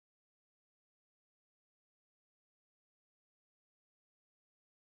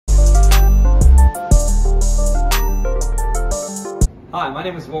Hi, my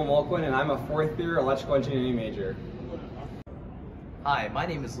name is Will Mulquin, and I'm a fourth-year electrical engineering major. Hi, my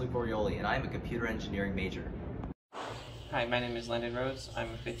name is Luke Orioli, and I am a computer engineering major. Hi, my name is Landon Rose.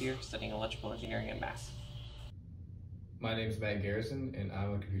 I'm a fifth year studying electrical engineering and math. My name is Matt Garrison, and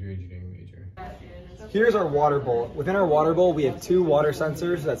I'm a computer engineering major. Here's our water bowl. Within our water bowl, we have 2 water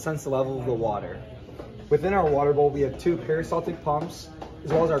sensors that sense the level of the water. Within our water bowl, we have 2 peristaltic pumps,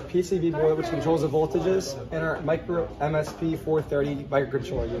 as well as our PCB boiler, which controls the voltages, and our micro MSP 430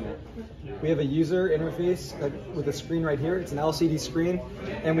 microcontroller unit. We have a user interface with a screen right here. It's an LCD screen,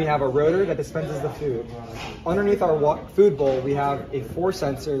 and we have a rotor that dispenses the food. Underneath our food bowl, we have a force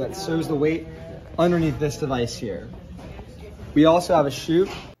sensor that shows the weight underneath this device here. We also have a chute.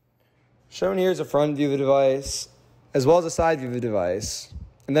 Shown here is a front view of the device, as well as a side view of the device,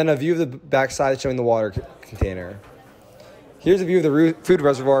 and then a view of the back side showing the water container. Here's a view of the food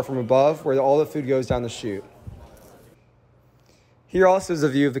reservoir from above, where all the food goes down the chute. Here also is a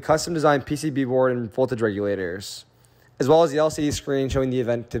view of the custom-designed PCB board and voltage regulators, as well as the LCD screen showing the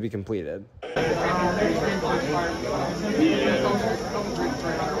event to be completed.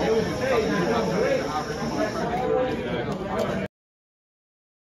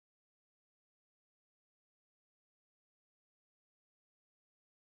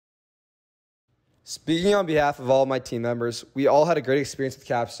 Speaking on behalf of all of my team members, we all had a great experience with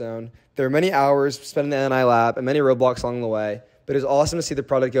Capstone. There were many hours spent in the NI lab and many roadblocks along the way, but it was awesome to see the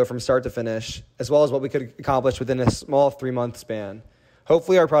product go from start to finish, as well as what we could accomplish within a small 3-month span.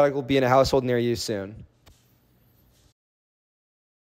 Hopefully our product will be in a household near you soon.